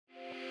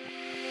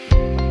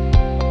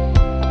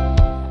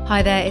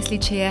Hi there, it's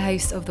Lucia,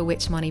 host of the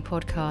Witch Money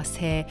podcast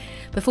here.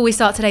 Before we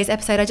start today's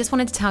episode, I just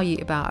wanted to tell you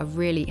about a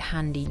really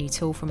handy new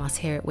tool from us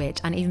here at Witch,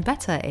 and even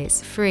better,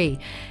 it's free.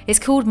 It's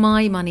called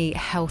My Money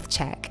Health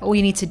Check. All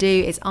you need to do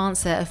is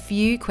answer a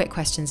few quick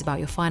questions about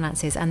your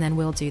finances, and then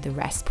we'll do the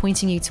rest,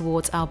 pointing you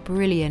towards our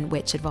brilliant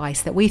witch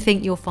advice that we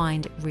think you'll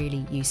find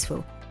really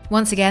useful.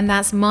 Once again,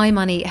 that's My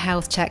Money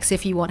Health Check. So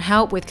if you want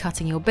help with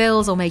cutting your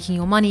bills or making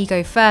your money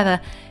go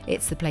further,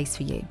 it's the place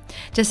for you.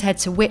 Just head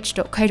to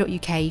witch.co.uk/My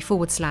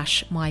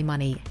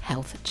Money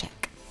Health Check.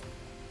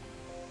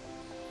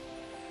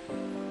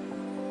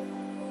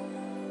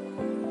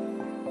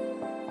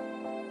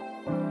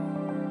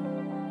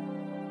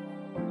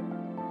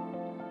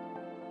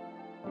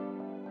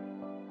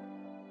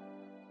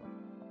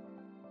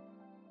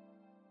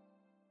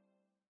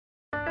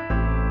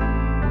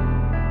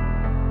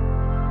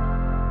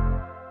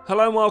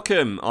 Hello and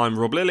welcome, I'm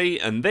Rob Lilly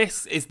and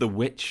this is the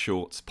Witch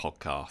Shorts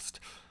podcast.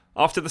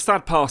 After the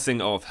sad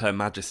passing of Her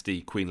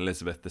Majesty Queen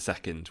Elizabeth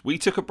II, we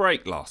took a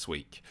break last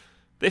week.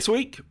 This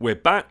week, we're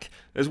back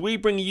as we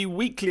bring you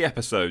weekly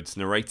episodes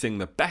narrating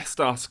the best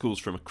articles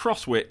from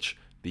across Witch,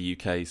 the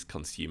UK's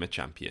consumer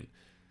champion.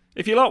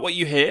 If you like what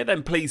you hear,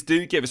 then please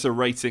do give us a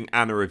rating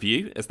and a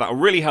review, as that will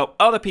really help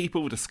other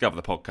people discover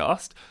the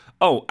podcast.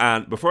 Oh,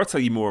 and before I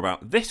tell you more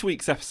about this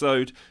week's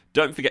episode,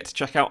 don't forget to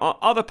check out our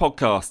other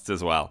podcasts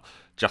as well.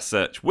 Just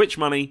search Witch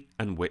Money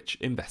and Witch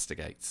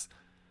Investigates.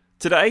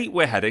 Today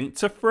we're heading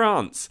to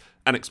France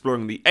and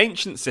exploring the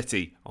ancient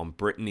city on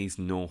Brittany's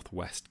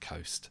northwest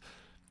coast.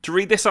 To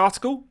read this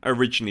article,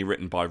 originally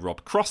written by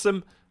Rob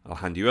Crossham, I'll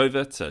hand you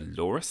over to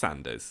Laura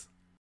Sanders.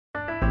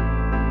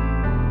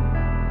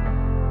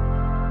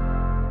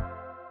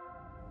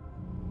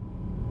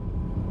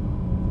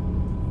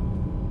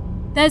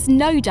 There's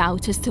no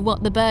doubt as to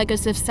what the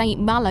burghers of St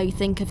Malo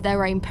think of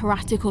their own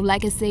piratical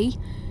legacy.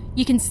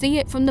 You can see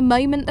it from the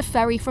moment the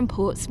ferry from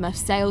Portsmouth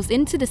sails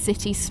into the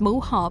city's small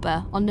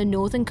harbour on the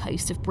northern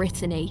coast of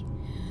Brittany.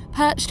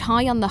 Perched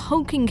high on the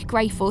hulking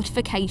grey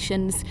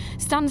fortifications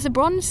stands a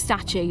bronze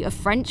statue of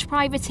French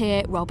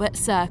privateer Robert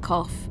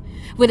Surcouf,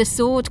 with a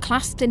sword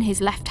clasped in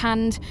his left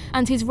hand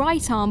and his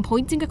right arm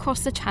pointing across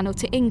the channel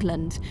to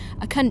England,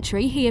 a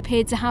country he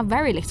appeared to have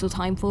very little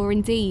time for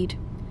indeed.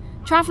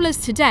 Travellers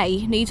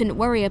today needn't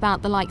worry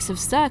about the likes of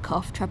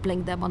Surcouf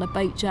troubling them on a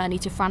boat journey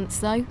to France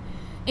though.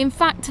 In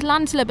fact,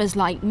 landlubbers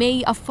like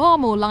me are far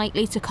more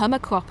likely to come a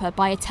cropper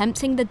by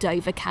attempting the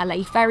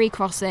Dover-Calais ferry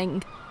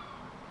crossing.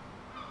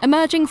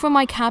 Emerging from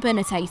my cabin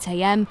at 8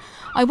 a.m,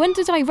 I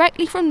wander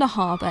directly from the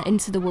harbour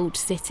into the walled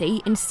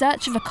city in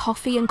search of a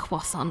coffee and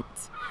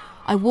croissant.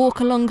 I walk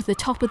along the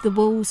top of the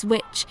walls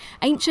which,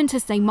 ancient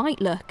as they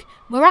might look,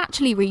 were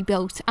actually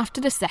rebuilt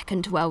after the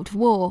Second World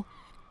War.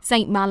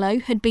 St Malo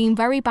had been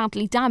very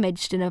badly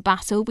damaged in a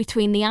battle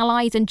between the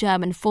Allied and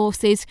German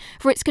forces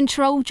for its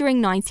control during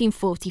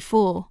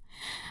 1944.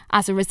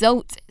 As a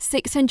result,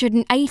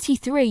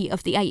 683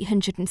 of the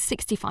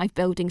 865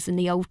 buildings in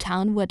the old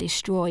town were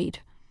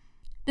destroyed.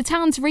 The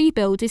town's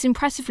rebuild is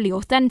impressively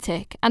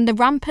authentic, and the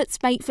ramparts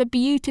make for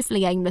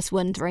beautifully aimless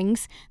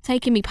wanderings,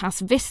 taking me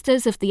past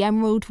vistas of the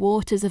emerald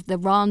waters of the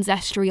Ran's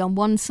estuary on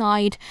one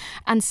side,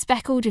 and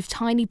speckled with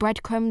tiny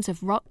breadcrumbs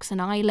of rocks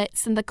and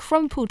islets, and the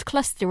crumpled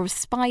cluster of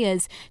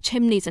spires,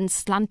 chimneys and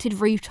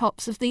slanted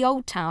rooftops of the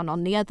old town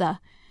on the other.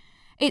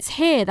 It's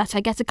here that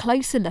I get a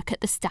closer look at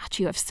the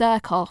statue of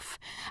Surcouf,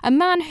 a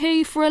man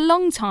who, for a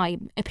long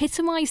time,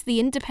 epitomised the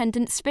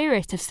independent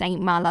spirit of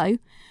St Malo.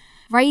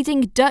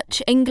 Raiding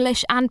Dutch,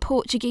 English and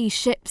Portuguese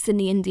ships in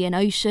the Indian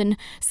Ocean,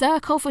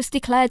 Surcouf was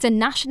declared a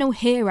national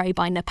hero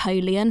by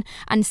Napoleon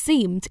and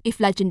seemed, if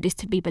legend is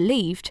to be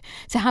believed,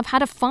 to have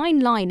had a fine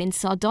line in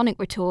sardonic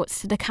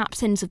retorts to the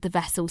captains of the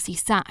vessels he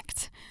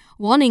sacked.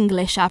 One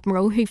English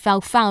admiral who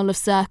fell foul of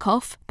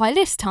Surcouf, by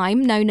this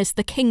time known as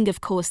the King of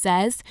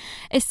Corsairs,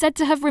 is said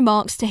to have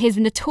remarked to his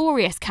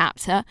notorious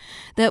captor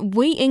that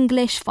 "We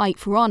English fight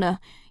for honour,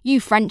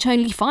 you French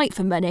only fight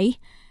for money."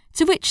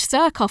 To which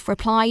Surcouf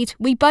replied,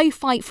 "We both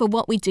fight for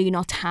what we do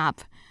not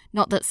have."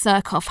 Not that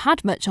Surcouf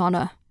had much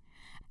honour.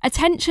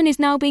 Attention is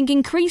now being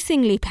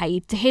increasingly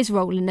paid to his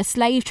role in the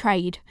slave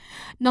trade.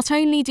 Not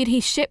only did he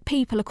ship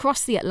people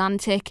across the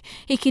Atlantic,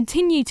 he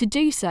continued to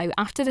do so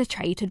after the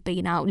trade had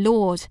been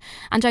outlawed,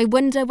 and I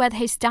wonder whether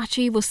his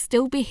statue will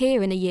still be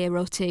here in a year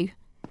or two.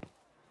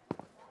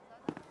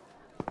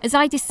 As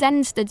I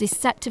descend the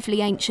deceptively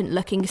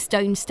ancient-looking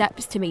stone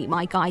steps to meet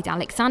my guide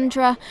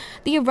Alexandra,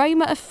 the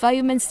aroma of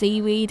foam and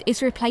seaweed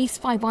is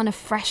replaced by one of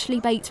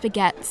freshly baked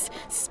baguettes,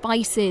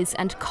 spices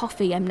and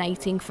coffee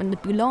emanating from the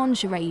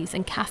boulangeries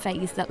and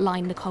cafes that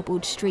line the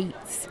cobbled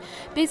streets,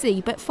 busy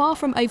but far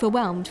from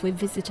overwhelmed with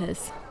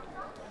visitors.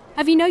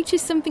 "Have you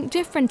noticed something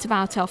different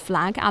about our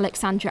flag?"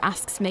 Alexandra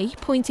asks me,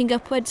 pointing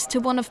upwards to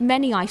one of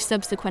many I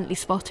subsequently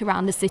spot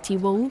around the city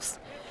walls.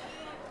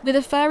 With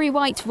a furry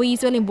white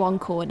weasel in one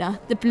corner,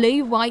 the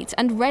blue, white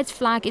and red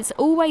flag is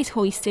always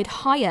hoisted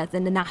higher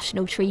than the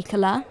national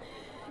tricolour.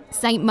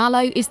 St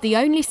Malo is the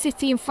only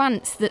city in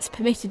France that's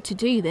permitted to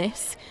do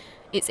this.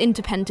 Its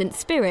independent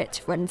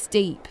spirit runs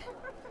deep.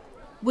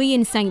 We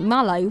in St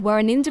Malo were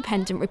an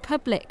independent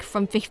republic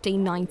from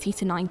 1590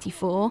 to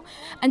 94,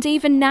 and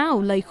even now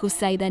locals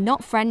say they're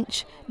not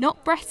French,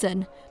 not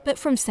Breton, but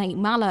from St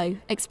Malo,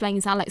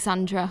 explains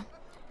Alexandra.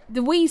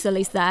 The weasel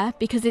is there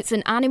because it's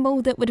an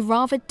animal that would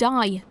rather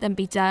die than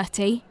be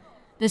dirty.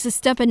 There's a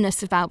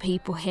stubbornness about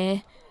people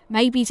here,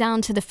 maybe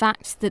down to the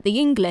fact that the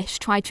English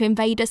tried to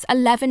invade us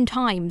 11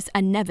 times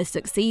and never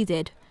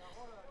succeeded.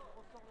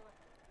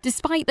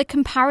 Despite the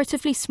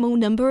comparatively small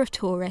number of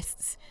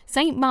tourists,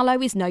 St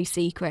Malo is no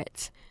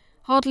secret.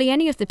 Hardly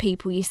any of the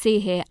people you see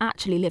here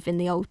actually live in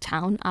the old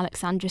town,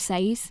 Alexandra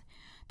says.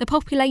 The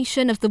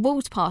population of the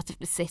walled part of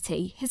the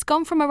city has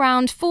gone from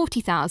around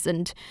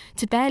 40,000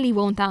 to barely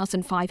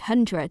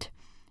 1,500.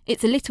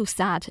 It's a little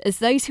sad, as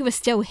those who are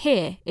still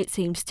here, it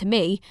seems to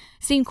me,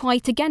 seem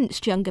quite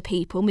against younger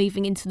people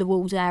moving into the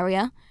walled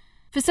area.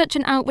 For such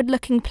an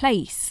outward-looking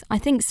place, I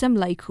think some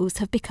locals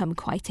have become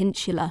quite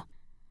insular.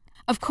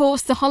 Of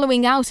course, the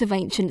hollowing out of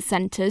ancient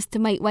centres to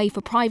make way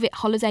for private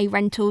holiday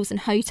rentals and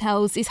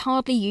hotels is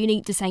hardly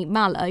unique to St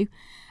Malo,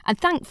 and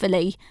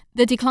thankfully,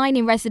 the decline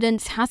in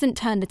residents hasn't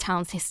turned the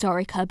town's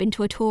historic hub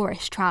into a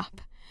tourist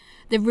trap.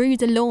 The Rue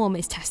de l'Orme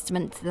is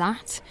testament to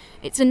that.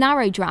 It's a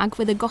narrow drag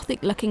with a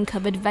Gothic-looking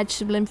covered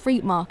vegetable and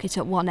fruit market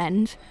at one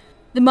end.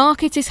 The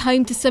market is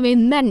home to some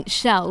immense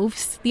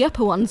shelves. The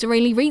upper ones are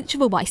only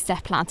reachable by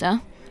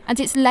stepladder. And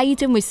it's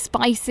laden with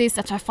spices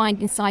that I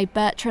find inside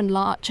Bertrand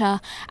Larcher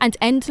and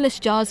endless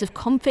jars of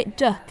confit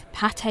duck,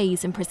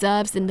 pâtés and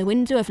preserves in the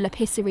window of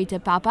L'Épicerie de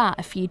Baba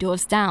a few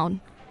doors down.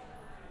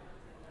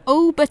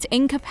 All but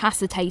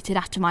incapacitated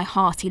after my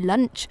hearty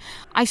lunch,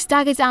 I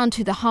stagger down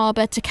to the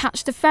harbour to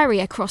catch the ferry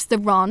across the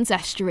Ran's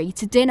estuary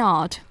to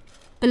Dinard.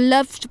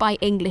 Beloved by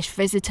English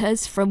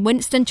visitors from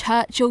Winston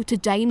Churchill to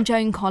Dame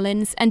Joan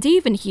Collins and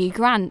even Hugh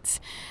Grant,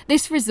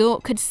 this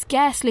resort could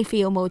scarcely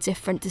feel more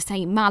different to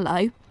St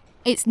Malo.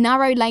 Its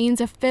narrow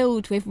lanes are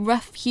filled with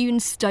rough-hewn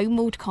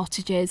stone-walled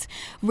cottages,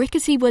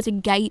 rickety wooden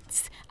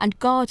gates, and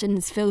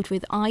gardens filled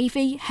with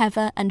ivy,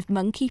 heather and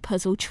monkey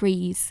puzzle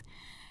trees.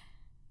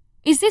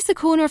 Is this a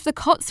corner of the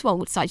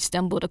Cotswolds I've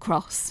stumbled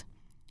across?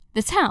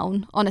 The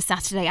town, on a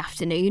Saturday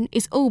afternoon,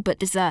 is all but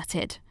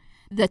deserted.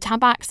 The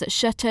tabac's are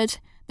shuttered,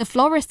 the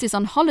florist is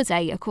on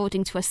holiday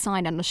according to a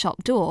sign on the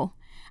shop door,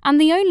 and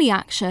the only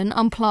action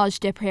on Plage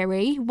de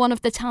Prairie, one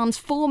of the town's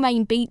 4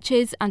 main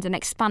beaches and an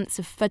expanse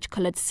of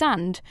fudge-coloured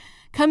sand,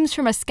 comes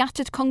from a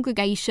scattered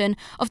congregation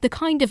of the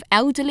kind of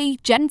elderly,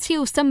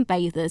 genteel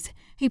sunbathers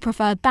who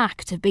prefer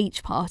back to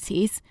beach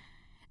parties.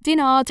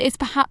 Dinard is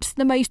perhaps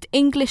the most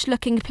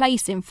English-looking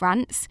place in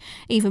France,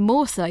 even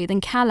more so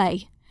than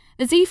Calais.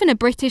 There's even a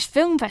British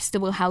film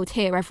festival held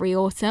here every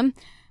autumn,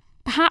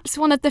 perhaps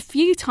one of the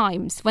few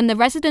times when the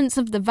residents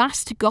of the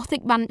vast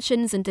Gothic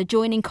mansions and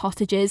adjoining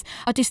cottages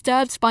are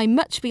disturbed by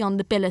much beyond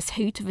the bilious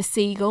hoot of a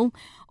seagull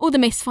or the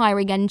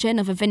misfiring engine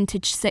of a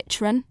vintage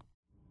Citroën.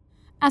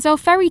 As our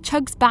ferry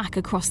chugs back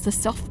across the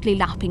softly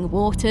lapping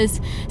waters,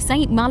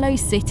 St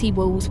Malo's city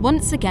walls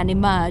once again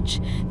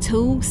emerge,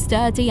 tall,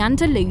 sturdy and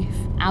aloof,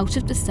 out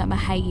of the summer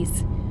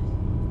haze.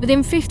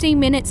 Within 15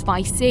 minutes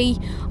by sea,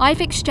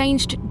 I've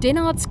exchanged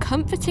Dinard's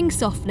comforting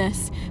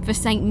softness for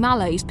St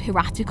Malo's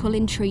piratical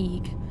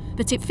intrigue,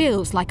 but it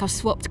feels like I've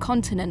swapped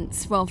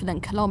continents rather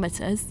than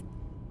kilometres.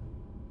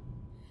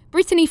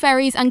 Brittany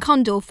ferries and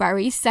Condor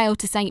ferries sail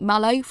to St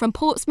Malo from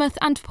Portsmouth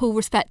and Poole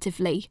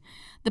respectively.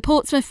 The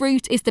Portsmouth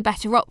route is the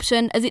better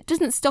option as it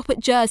doesn't stop at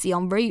Jersey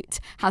en route,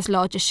 has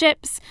larger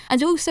ships,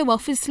 and also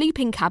offers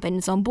sleeping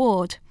cabins on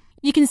board.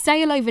 You can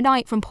sail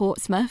overnight from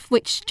Portsmouth,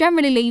 which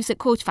generally leaves at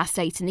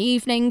 8:15 in the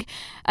evening,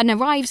 and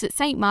arrives at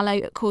St Malo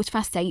at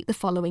 8:15 the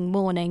following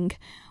morning.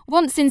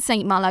 Once in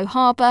St Malo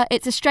harbour,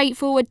 it's a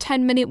straightforward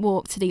 10-minute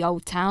walk to the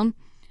old town.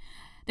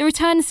 The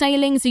return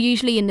sailings are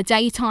usually in the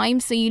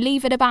daytime, so you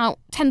leave at about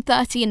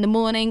 10:30 in the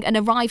morning and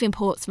arrive in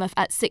Portsmouth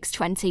at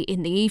 6:20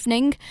 in the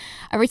evening.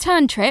 A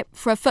return trip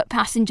for a foot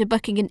passenger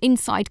booking an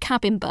inside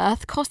cabin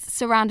berth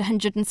costs around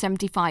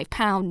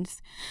 £175.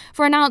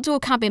 For an outdoor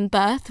cabin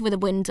berth with a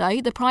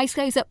window, the price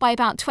goes up by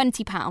about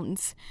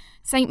 £20.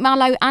 St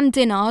Malo and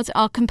Dinard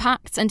are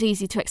compact and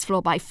easy to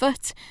explore by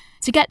foot.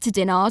 To get to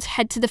Dinard,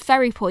 head to the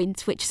ferry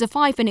point, which is a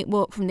 5-minute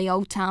walk from the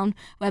old town,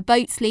 where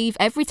boats leave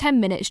every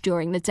 10 minutes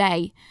during the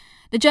day.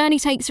 The journey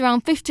takes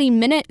around 15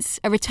 minutes,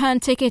 a return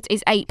ticket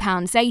is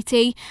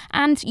 £8.80,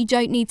 and you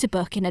don't need to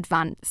book in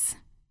advance.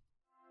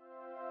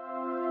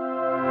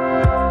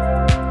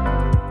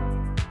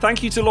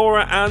 Thank you to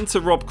Laura and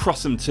to Rob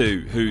Crossam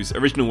too, whose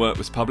original work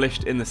was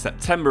published in the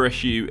September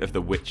issue of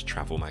the Which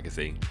Travel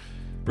magazine.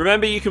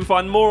 Remember, you can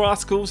find more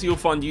articles you'll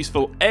find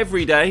useful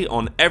every day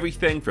on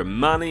everything from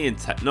money and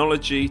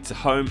technology to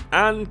home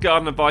and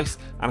garden advice,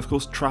 and of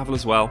course travel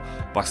as well,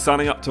 by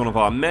signing up to one of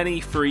our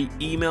many free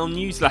email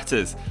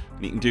newsletters.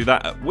 And you can do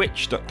that at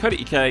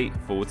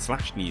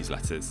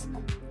which.co.uk/newsletters.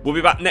 We'll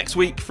be back next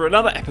week for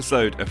another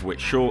episode of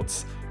Which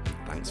Shorts, and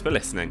thanks for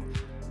listening.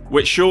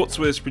 Which Shorts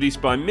was produced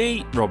by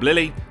me, Rob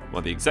Lilly,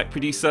 while the exec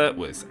producer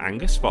was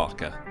Angus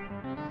Farker.